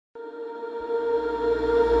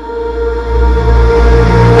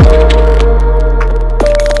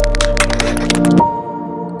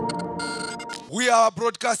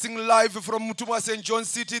broadcasting live from Mutuma St. John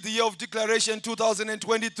City, the year of declaration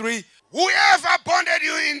 2023. Whoever bonded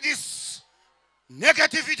you in this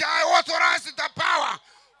negativity, I authorize the power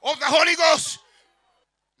of the Holy Ghost.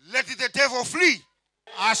 Let the devil flee.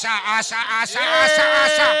 Asha, Asha, Asha, Asha,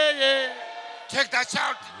 Asha. Take that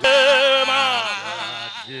child. May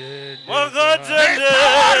power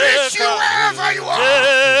reach you wherever you are.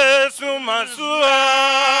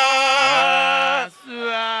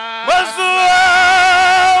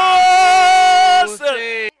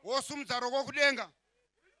 Wosumzaro wokudenga.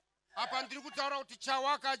 Apa ndiri kutaura kuti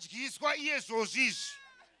chawakadyiswa izvozvizvi.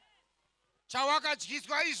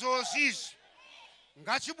 Chawakadyiswa izvozvizvi.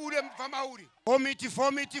 Ngachibude pamauri. Vomit,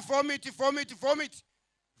 vomit, vomit, vomit, vomit.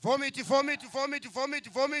 Vomit, vomit, vomit, vomit,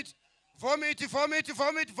 vomit. Vomit, vomit,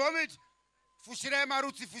 vomit, vomit. Fushira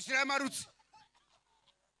marutsi, fushira marutsi.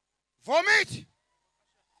 Vomit.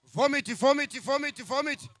 Vomit, vomit, vomit,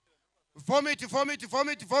 vomit. Vomit, vomit,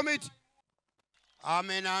 vomit, vomit.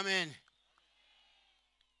 Amen, amen.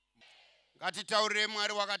 Ngatitaurire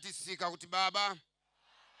Mwari wakatisika kuti Baba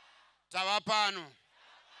tava pano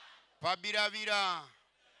pabiravira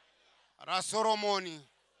raSoromoni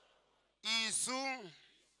isu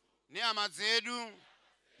nehama dzedu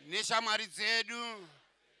neshamwari dzedu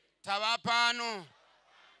tava pano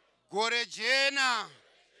gore jena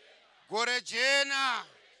gore jena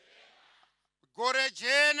gore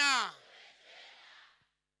jena.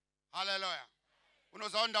 Hallelujah.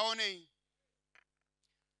 Unoziva ndaonei?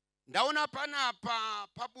 Ndaona panapa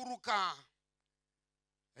paburuka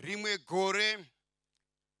rimwe gore.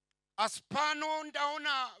 Asi pano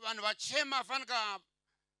ndaona vanhu vachema fanika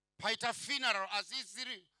paita funeral asi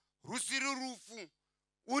isiri rusiri rufu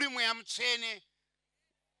uri mweya mutsvene.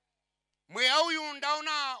 Mweya uyu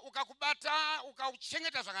ndaona ukakubata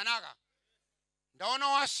ukauchengeta zvakanaka. Ndaona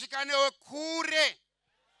wasvika newe kure.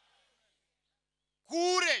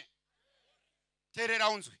 Kure. Terera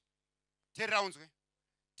unzwe. Terera unzwe.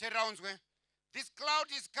 Terera unzwe. This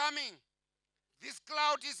cloud is coming. This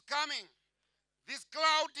cloud is coming. This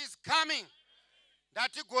cloud is coming.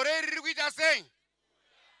 Ndati gore riri kuita sei?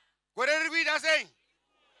 Gore riri kuita sei?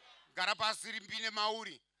 Gara pasi ripinde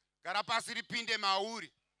mauri. Gara pasi ripinde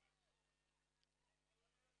mauri.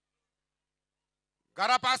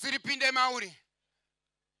 Gara pasi ripinde mauri.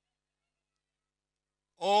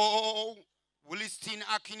 Oh, Willistin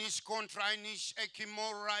Akinish Kontrainish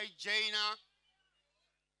Ekimorai Jaina.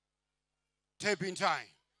 Tap in time.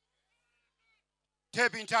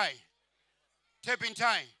 Tap in time. Tap in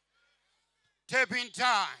time. Tap in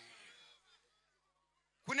time.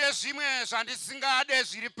 Kune zvimwe zvandisingade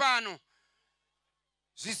zviri pano.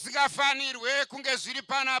 Zvisingafanirwe kunge zviri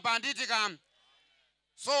pano apa handiti kam.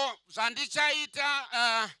 So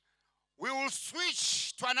zvandichaita we will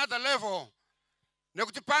switch to another level.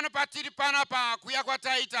 Nekuti pano patiri pano pa kuya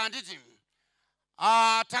kwataita handiti.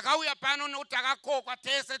 Takauya pano nekuti takakokwa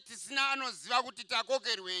tese tisina anoziva kuti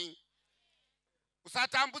takokerwei.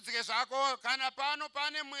 Usatambudzike zvako kana pano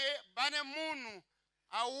pane munhu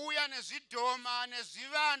auya nezvidhoma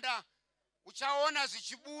nezvivanda uchaona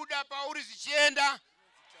zvichibuda pauri zvichienda.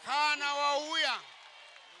 Kana wauya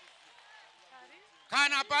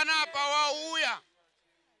kana panapa wauya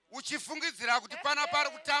uchifungidzira kuti pana pari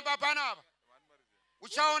kutamba panapa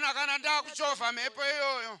uchaona kana ndakuchovha mhepo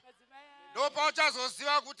iyoyo ndopa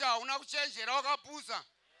uchazoziva kuti hauna kuchenjera wakapusa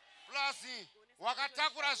plus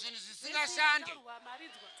wakatakura zvinhu zvisingashande.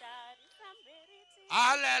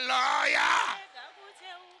 Hallelujah.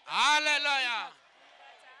 Hallelujah.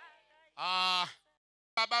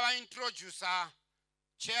 Baba va introduce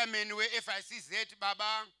chairman we FICZ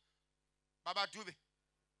Baba Dube.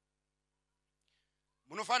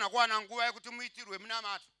 Munofana kuwana nguva yekuti muitirwe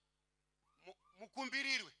munamato.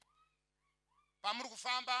 Mukumbirirwe. Pamuri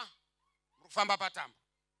kufamba patambo.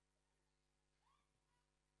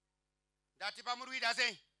 Ndati pamuri kuita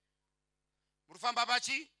sei? Murufamba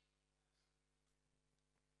pachi?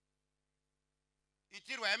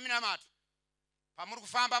 Itirwa yeminamato. Pamuri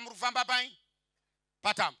kufamba pai?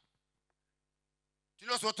 Patambo.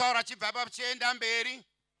 Tinozotaura chibva pachienda mberi.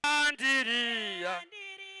 Andiriya.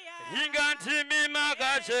 Ingantimi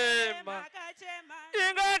makachema.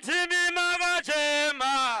 Ingantimi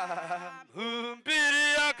makachema.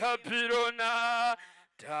 Umpiri yakapirona.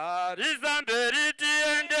 Tariza mberi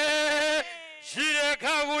tiende.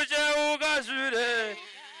 Shireka kucheuka shure.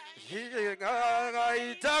 Shireka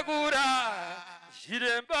itakura.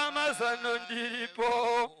 Shiremba masano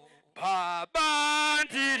ndiripo. Baba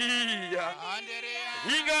ndiriya.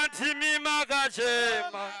 Ingantimi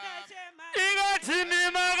makachema.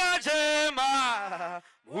 Ingantimi makachema.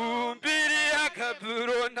 Umpiri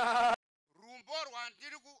yakapirona. Rumbo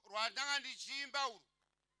rwandanga ndichimba uru.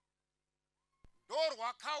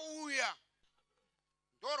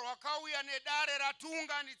 ndorwakauya nedare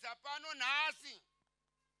ratiunganidza pano nhasi.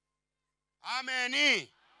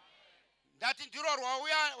 Ameni. Ndati ndiro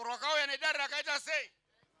rwakauya nedare rakaita sei?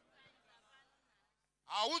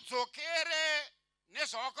 Haudzokere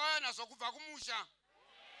nezvawakauya nazvo kubva kumusha.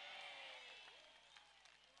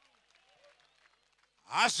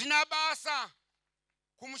 Hazvina basa.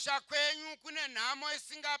 Kumusha kwenyu kune nhamo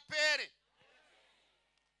isingapere.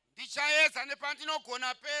 Ndichaedza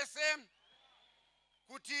nepandinogona pese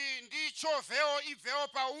kuti ndichovhewo ibvewo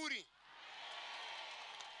pauri.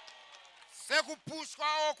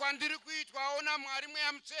 Sekupushwawo kwandiri kuitwawo naMwari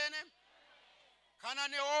Mweya Mutsvene, kana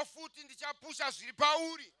newo futi ndichapusha zviri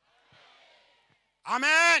pauri.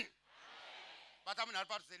 Amen. Bata munhu ari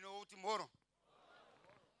padhuze newe uti mhoro.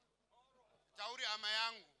 Tauri hama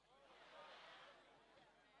yangu.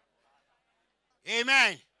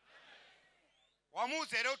 Amen.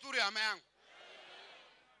 Wamuudza here kuti uri hama yangu.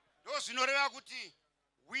 Ndozvinoreva kuti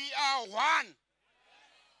we are one.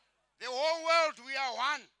 The whole world we are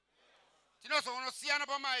one. Tinozonosiyana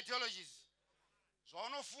pama-ideologies.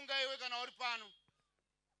 Zvaunofunga iwe kana uri pano.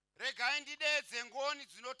 Regai ndidedze ngoni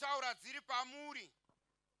dzinotaura dziri pamuri.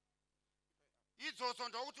 Idzodzo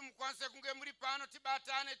ndokuti mukwanise kunge muri pano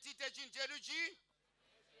tibatane tiite chinhu chedu chi.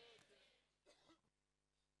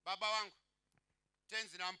 Baba vangu,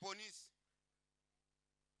 tenzi namuponisi.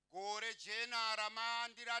 Gore jena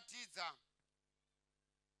ramandiratidza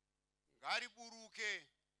ngariburuke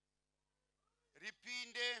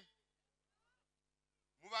ripinde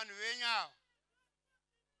muvanhu venyu.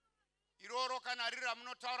 Iroro kana riri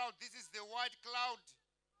ramunotaura, this is the white cloud,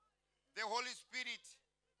 the Holy Spirit,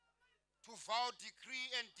 to vow, decree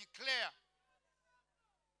and declare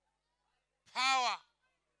power,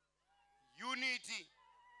 unity,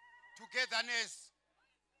 togetherness,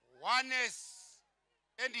 oneness,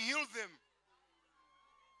 and heal them.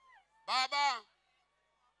 Baba,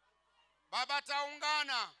 Baba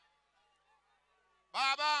taungana.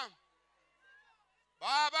 Baba,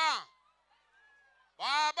 Baba,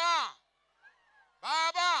 Baba,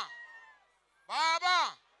 Baba,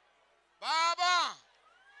 Baba, Baba,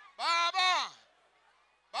 Baba,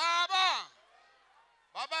 Baba,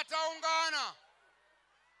 Baba taungana.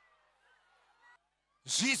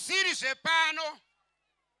 Zvisiri zvepano.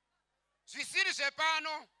 Zvisiri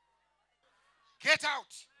zvepano. Get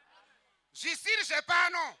out. Zvisiri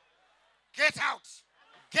zvepano. Get out.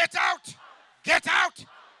 Get out. Get out.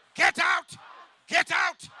 Get out. Get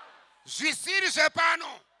out. Zvisiri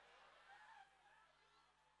zvepano.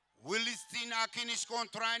 Willistin akinish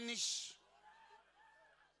kontranish.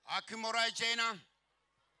 Akimorai chena.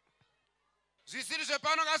 Zvisiri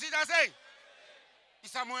zvepano kasita sei.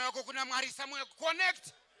 Isa moyo wako kuna Mwari, isa moyo.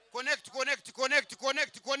 Connect. Connect, connect, connect,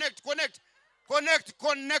 connect, connect, connect, connect,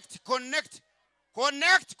 connect, connect,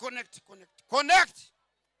 connect, connect, connect, connect.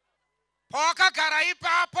 Pawakagara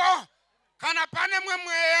ipapo, kana pane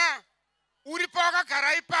mweya uri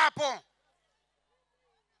pawakagara ipapo,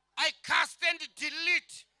 I cast and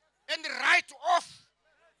delete and write off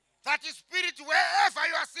that spirit wherever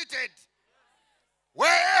you are seated,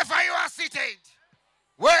 wherever you are seated,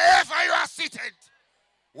 wherever you are seated,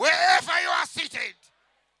 wherever you are seated.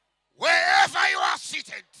 Wherever you are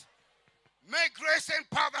seated, may grace and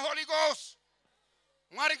power of the Holy Ghost.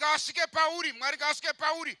 Marigashike pauri, marigashike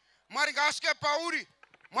pauri, marigashike pauri,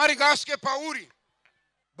 marigashike pauri.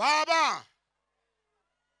 Baba,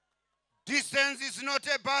 distance is not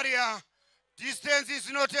a barrier. Distance is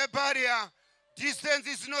not a barrier. Distance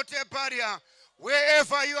is not a barrier.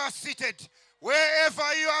 Wherever you are seated,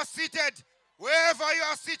 wherever you are seated, wherever you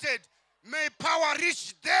are seated, may power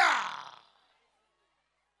reach there.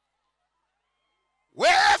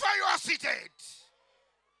 Wherever you are seated,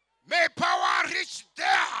 may power reach there.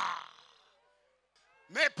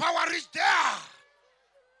 May power reach there.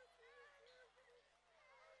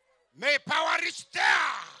 May power reach there.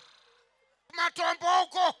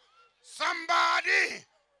 Kumatomboko, somebody.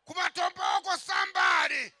 Kumatomboko,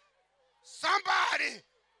 somebody. Somebody.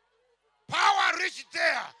 Power reach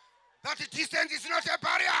there. That distance is not a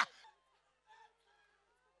barrier.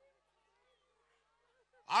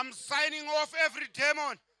 I'm signing off every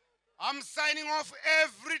demon. I'm signing off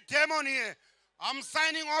every demon here. I'm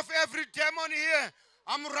signing off every demon here.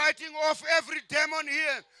 I'm writing off every demon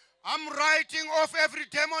here. I'm writing off every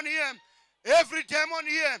demon here. Every demon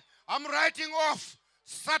here. I'm writing off.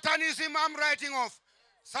 Satanism, I'm writing off.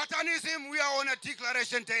 Satanism, we are on a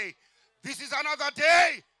declaration day. This is another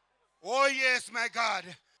day. Oh yes, my God.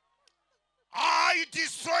 I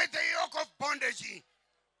destroy the yoke of bondage.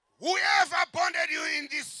 Whoever bonded you in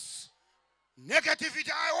this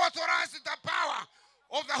negativity, I authorize the power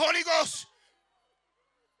of the Holy Ghost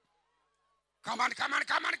Come on, come on,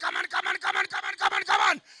 come on, come on, come on, come on, come on, come on, come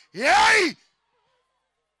on. Yay!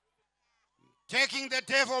 Taking the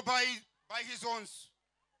devil by his horns.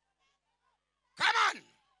 Come on.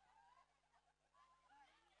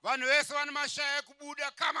 Vanhu vese vane mashaya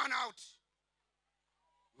ekubuda, come on out.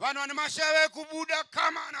 Vanhu vane mashaya ekubuda,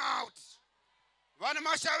 come on out. Vane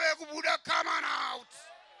mashaya ekubuda, come on out.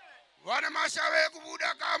 Vane mashaya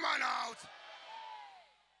ekubuda, come on out.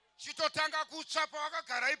 Chitotanga kutsva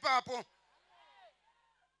pawakagara ipapo.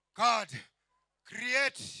 God,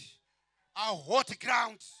 create a hot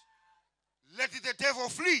ground. Let the devil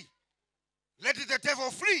flee. Let the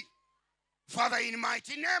devil flee. Father, in the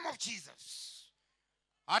mighty name of Jesus.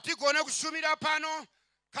 Hatigone kushumira pano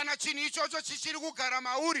kana chinhu ichocho chichiri kugara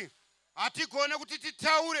mauri. Hatigone kuti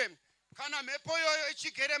titaure kana mhepo iyoyo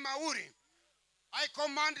ichigere mauri. I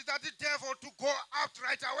command that the devil to go out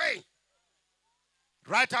right away.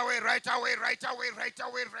 Right away, right away, right away, right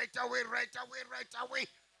away, right away, right away, right away.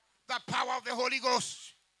 The power of the Holy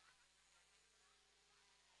Ghost.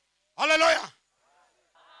 Hallelujah.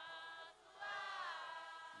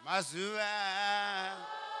 Mazua.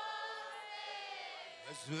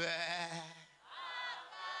 Mazua.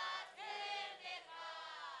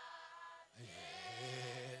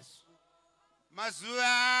 Yes.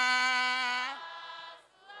 Mazua.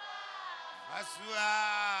 Mazua.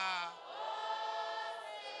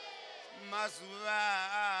 Mazua.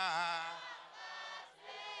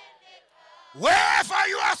 Wherever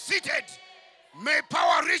you are seated, may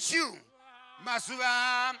power reach you.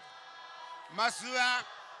 Mazua. Mazua.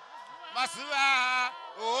 Mazua.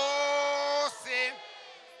 Oh, say.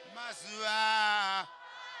 Mazua.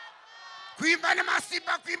 Kuimba na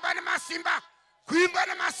masimba, kuimba na masimba, kuimba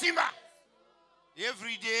na masimba.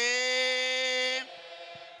 Every day.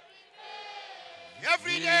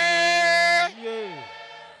 Every day.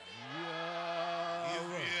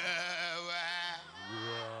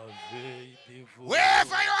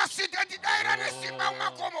 Wherever you are seated,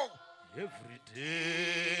 every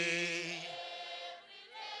day,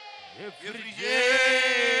 every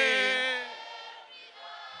day,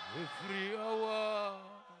 every hour,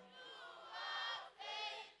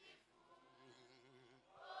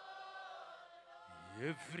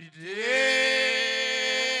 every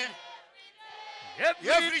day,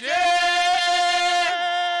 every day,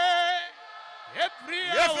 every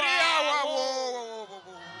every hour. hour.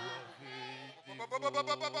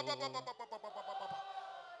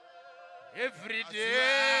 Every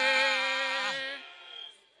day.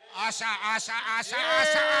 Asha, Asha, Asha,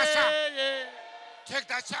 Asha, Asha. Take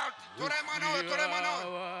that child. Toremano.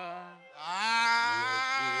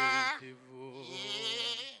 Ah.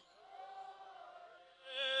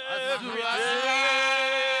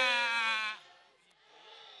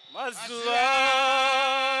 Mazua.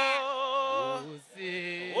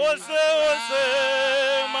 Ose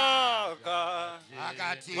maka.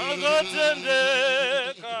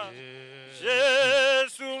 Magatendeka.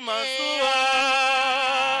 Jesu Mazua.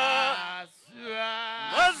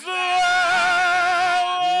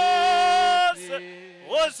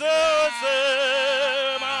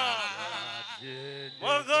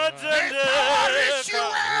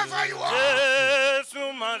 Wherever you are. Jesu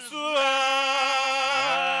Mazua.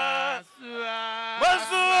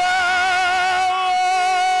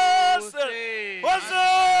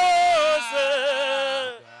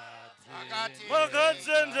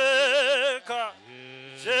 Magatendeka.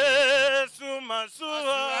 Jesu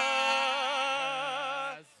Mazua.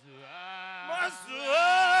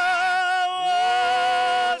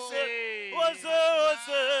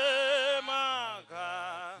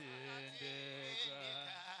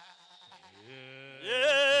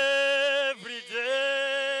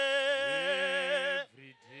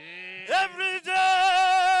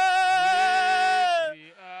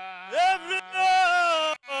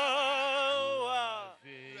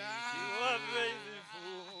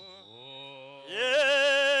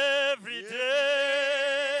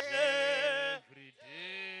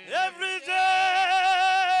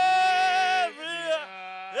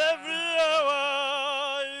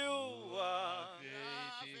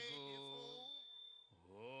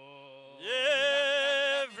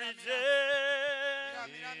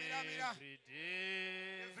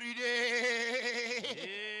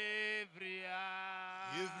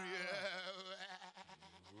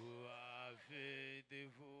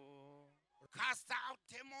 Cast out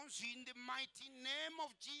demons in the mighty name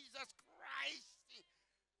of Jesus Christ.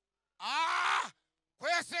 Ah,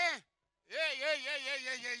 kwese.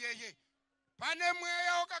 Hey. Pane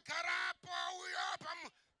mweya ukagara uyo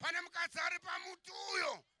pane mukadzari pamuti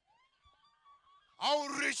uyo. I'll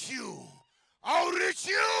reach you. I'll reach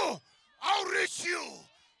you. I'll reach you.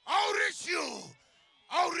 I'll reach you.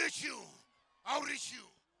 I'll reach you. I'll reach you.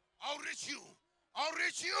 I'll reach you. I'll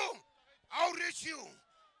reach you. I'll reach you.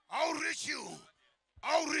 I'll reach you.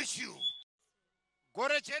 I'll reach you.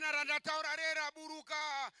 Gore chena randa taurarera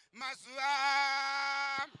buruka mazua.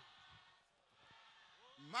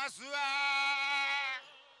 Mazua.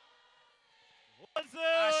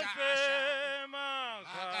 Ose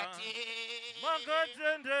maka.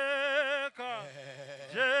 Makatendeka.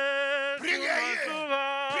 Jesu Bring it here. Masuva.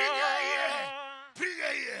 Bring it here. Bring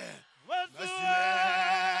it here.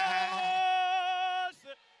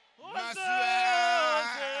 Masuva.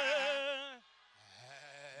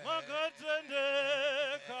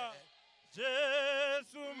 Makatendeka.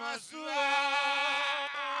 Jesu Masuva.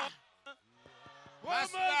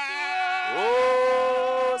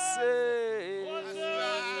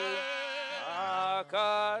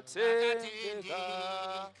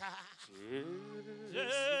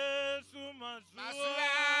 Jesu Masuva.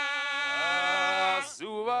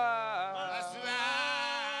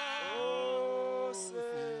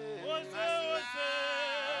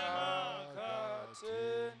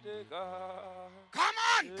 Come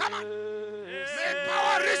on, come on. May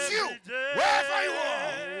power reach you wherever you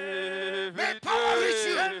are. May power reach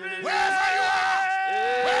you wherever you are.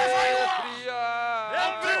 Wherever you are.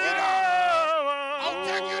 I'll take you down. I'll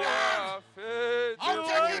take you down. I'll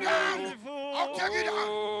take you down. I'll take you down.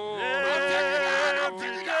 I'll take you down. I'll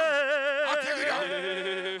take you down. I'll take you down.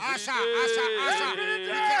 Asha, Asha, Asha. Be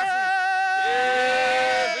careful.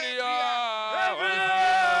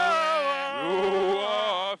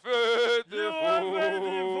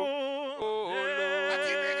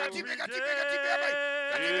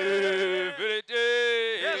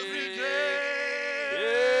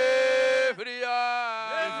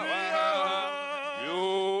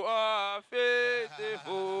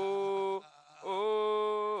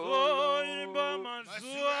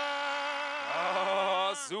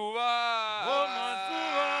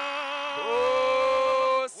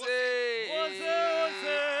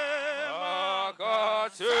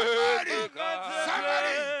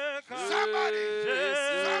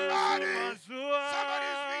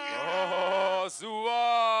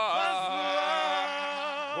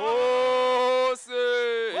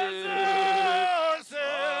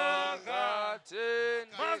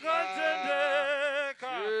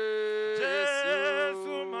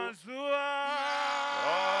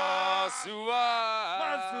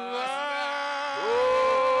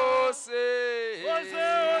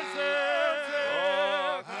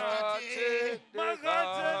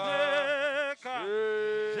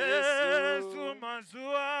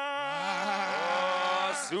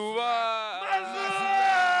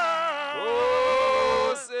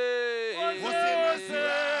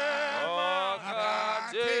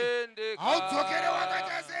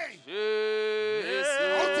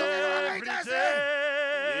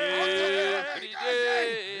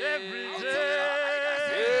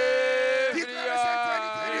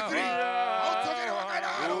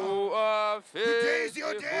 Today is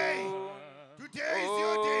your day. Today is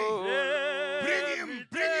your day. Bring him,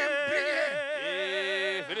 bring him, bring him.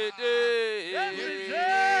 Every day. Every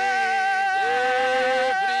day.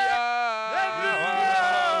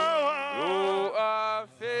 You are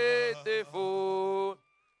faithful.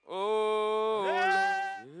 Oh,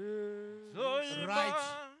 Right.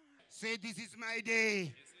 Say, this is my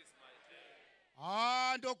day.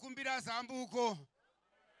 Ah, ndokumbira zambuko.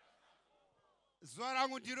 Zuva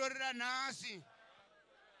rangu ndiro ranhasi.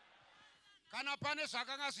 Kana pane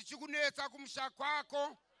zvakanga zvichikunetsa kumusha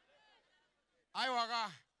kwako.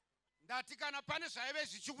 Aiwa ndati kana pane zvaive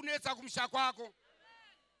zvichikunetsa kumusha kwako.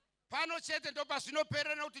 Pano chete ndo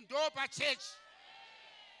pazvinoperera nekuti ndo pachechi.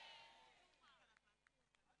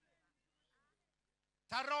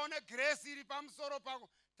 Taraone grace iri pamusoro pako.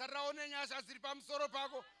 Taraone nyasha dziri pamusoro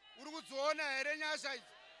pako. Uri kudziona here nyasha idzi?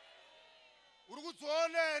 Uri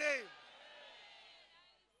kudziona here?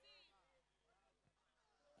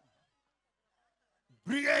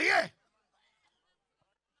 Bring it here.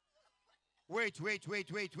 Wait.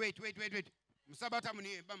 Musabata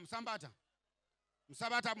muniye, musambata.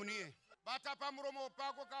 Musabata muniye. Bata pamuromo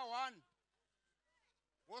pako ka 1.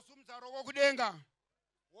 Wosumza roko kudenga.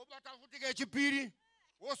 Wobata futi kechipiri.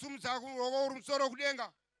 Wosumza roko rumusoro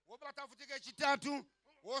kudenga. Wobata futi kechitatu.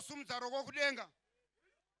 Wosumza roko kudenga.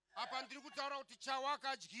 Apa ndiri kutaura kuti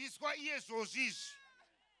chawakadyiswa iye zvozvizvi.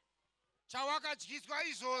 Chawakadyiswa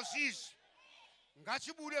izvozvizvi.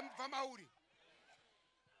 Ngachibude mubva mauri.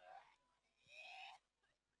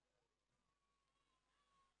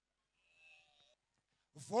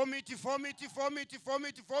 Vomit.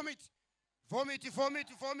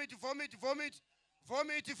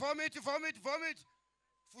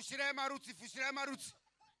 Fushirai marutsi, fushirai marutsi.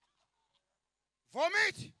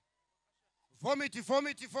 Vomit. Vomit,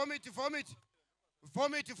 vomit, vomit, vomit.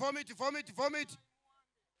 Vomit, vomit, vomit, vomit.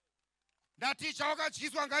 Ndati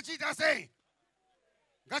chawakadyiswa ngachiita sei?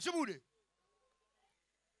 Ngachibude.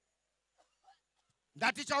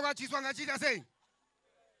 Ndati chawakadyiswa ngachiita sei?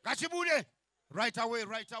 Ngachibude. Right away,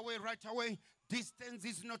 right away, right away. Distance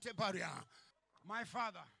is not a barrier. My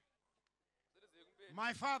father.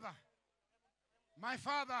 My father. My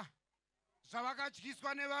father.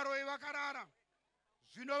 Zvavakadyiswa nevaroi vakarara.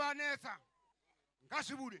 Zvinovanetsa.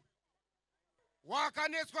 Ngachibude.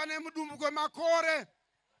 Wakanetswa nemudumbu kwemakore.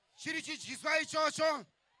 Chiri chidyiswa ichocho.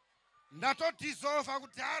 Ndatodhizofa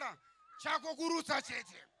kudhara. Chako kurutsa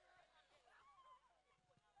chete.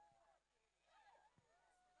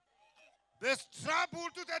 There's trouble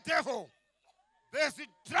to the devil. There's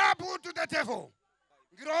trouble to the devil.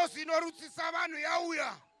 Ngirozi inorutsisa vanhu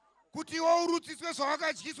yauya. Kuti iwo urutsiswe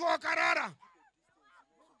zvawakadyiswa wakarara.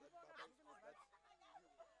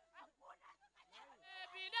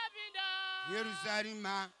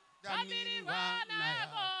 Yerusalema tamirwa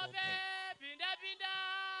naYakobe.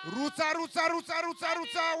 Rutsa, rutsa, rutsa, rutsa,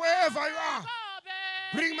 rutsa, wherever you are.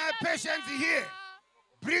 Bring my patience here.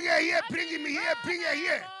 Bring her here, bring him here, bring her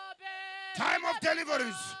here. Time of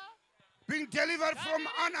deliverance. Being delivered from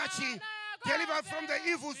anarchy, delivered from the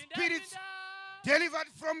evil spirits, delivered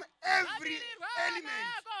from every element.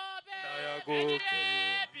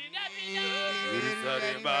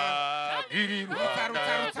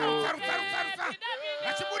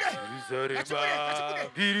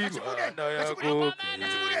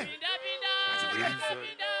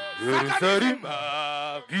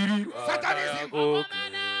 Satanism.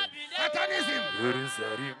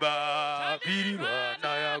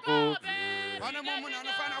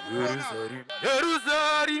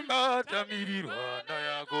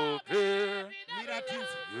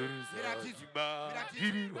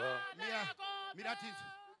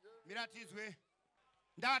 Miratizwe.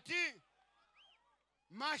 Ndati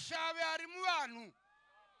mashave ari muvanhu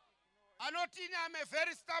anotini I'm a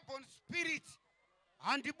very stubborn spirit.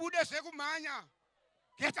 Handibude sekumhanya.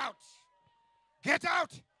 Get out. Get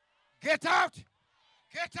out. Get out.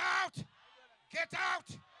 Get out. Get out.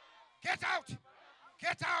 Get out.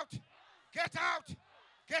 Get out. Get out.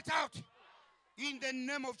 Get out. In the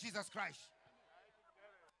name of Jesus Christ.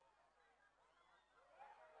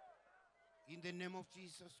 In the name of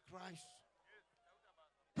Jesus Christ.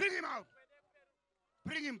 Bring him out.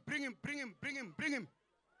 Bring him, bring him, bring him, bring him, bring him.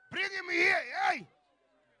 Bring him here. Hey.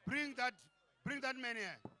 Bring that man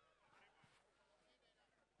here.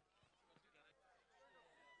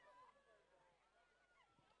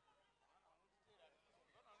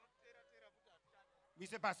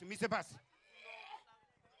 Mise passe, mise passe.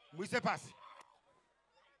 Mise passe.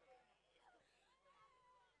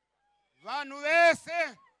 Vanhu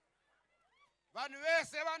vese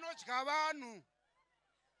vanodya vanhu.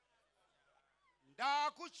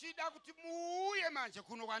 Ndakuchida kuti muuye manje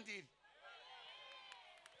kuno kwandiri.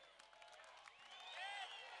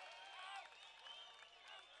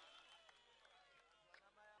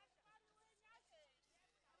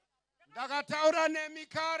 Ndakataura nemi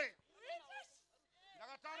kare.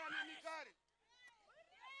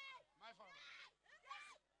 My father.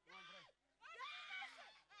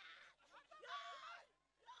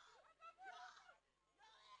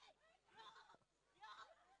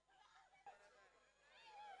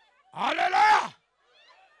 Hallelujah!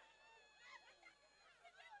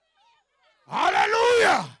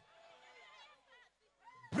 Hallelujah!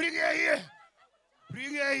 Bring her here.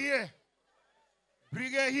 Bring her here.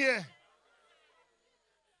 Bring her here.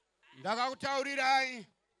 Ndakakutaurirai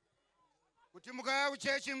kuti mukaya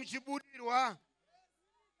kuchechi muchibudirwa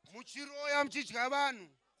muchiroya muchidya vanhu.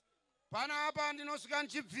 Pana apa ndinosvika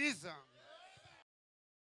ndichibvisa.